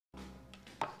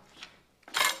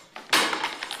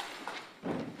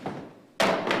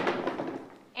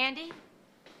Andy?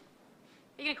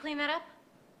 You gonna clean that up?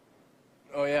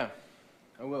 Oh, yeah.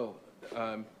 I will.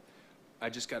 I don't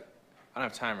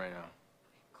have time right now.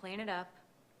 Clean it up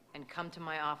and come to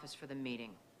my office for the meeting.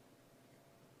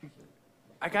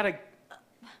 I gotta...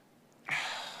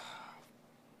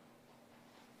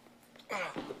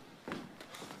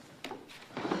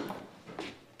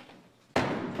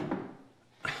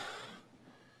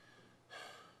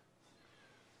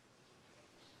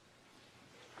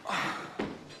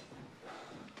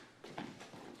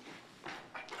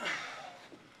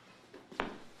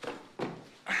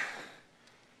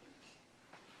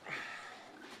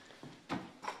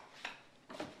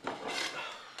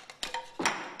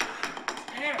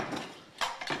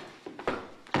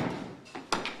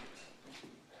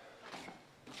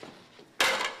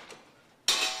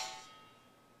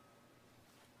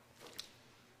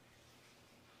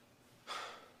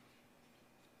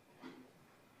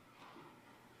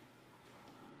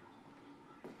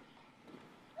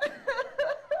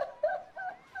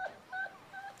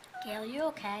 Gail, you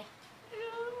okay? Yeah,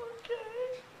 I'm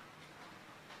okay.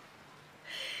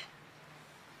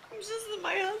 It's just that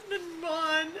my husband,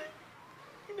 Ron,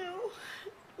 you know?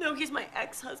 No, he's my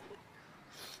ex-husband.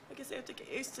 I guess I have to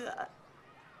get used to that.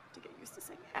 To get used to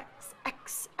saying ex.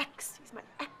 He's my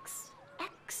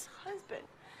ex-husband.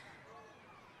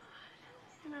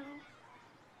 You know?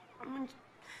 I mean,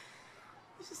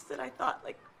 it's just that I thought,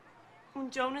 like,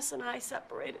 when Jonas and I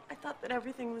separated, I thought that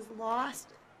everything was lost.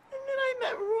 And then I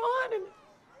met Ron, and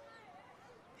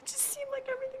it just seemed like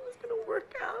everything was gonna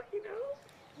work out, you know?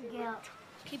 Gail,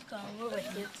 keep going. We're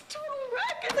with you. It's a total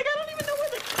wreck. It's like I don't even know where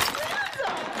the plans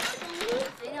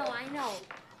are. I know.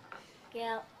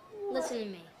 Gail, listen to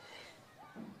me.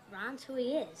 Ron's who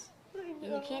he is. I know.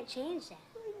 And you can't change that.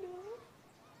 I know.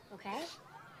 Okay?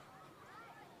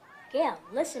 Gail,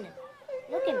 listen to me.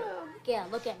 Look at me. Gail,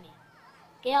 look at me.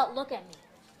 Gail, look at me.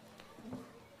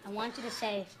 I want you to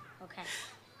say, okay.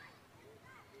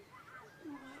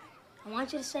 I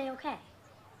want you to say okay.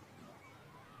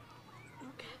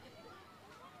 Okay.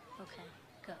 Okay,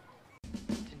 good.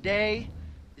 Today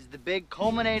is the big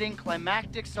culminating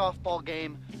climactic softball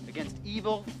game against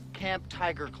evil Camp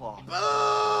Tiger Claw.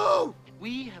 Boo!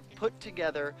 We have put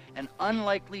together an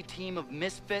unlikely team of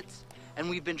misfits, and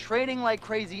we've been training like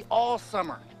crazy all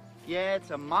summer. Yeah, it's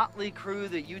a motley crew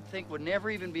that you'd think would never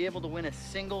even be able to win a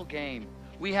single game.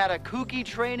 We had a kooky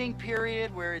training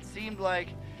period where it seemed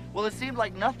like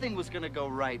nothing was gonna go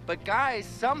right. But guys,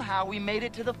 somehow we made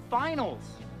it to the finals.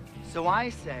 So I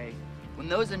say, when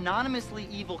those anonymously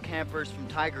evil campers from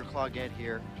Tiger Claw get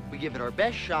here, we give it our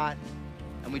best shot,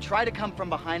 and we try to come from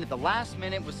behind at the last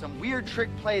minute with some weird trick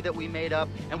play that we made up,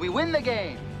 and we win the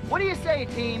game. What do you say,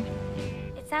 team?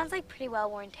 It sounds like pretty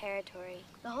well-worn territory.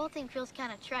 The whole thing feels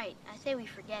kind of trite. I say we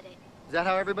forget it. Is that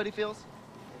how everybody feels?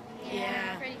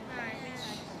 Yeah. Pretty much.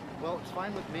 Well, it's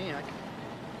fine with me.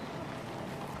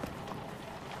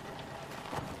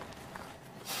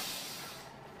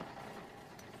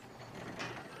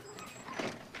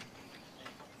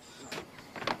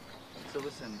 So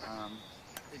listen,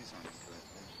 maybe something to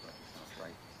it.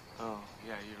 Right. Oh,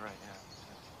 yeah, you're right, yeah.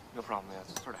 No problem, yeah.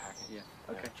 It's sort of hacking. Yeah.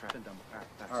 Okay. Try. Been done. All right,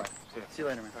 thanks. All right. See you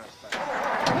later, man. All right, bye.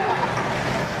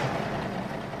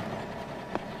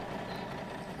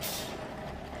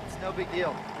 It's no big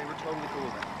deal. They were totally cool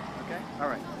with it. Okay? All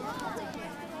right.